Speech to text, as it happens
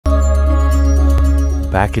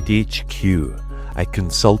Back at HQ, I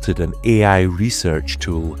consulted an AI research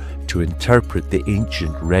tool to interpret the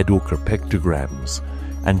ancient red ochre pictograms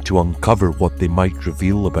and to uncover what they might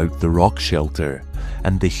reveal about the rock shelter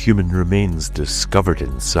and the human remains discovered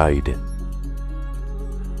inside.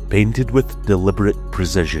 Painted with deliberate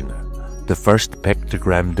precision, the first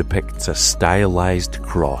pictogram depicts a stylized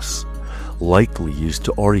cross, likely used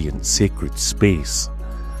to orient sacred space,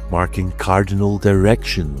 marking cardinal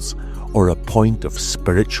directions or a point of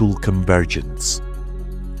spiritual convergence.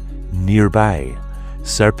 Nearby,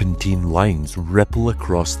 serpentine lines ripple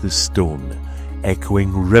across the stone,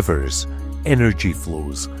 echoing rivers, energy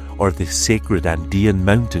flows, or the sacred Andean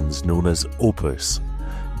mountains known as Opus,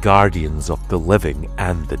 guardians of the living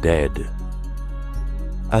and the dead.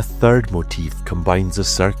 A third motif combines a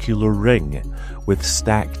circular ring with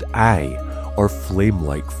stacked eye or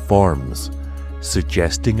flame-like forms,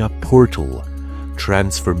 suggesting a portal,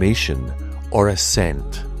 transformation, or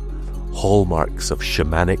ascent, hallmarks of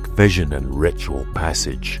shamanic vision and ritual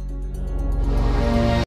passage.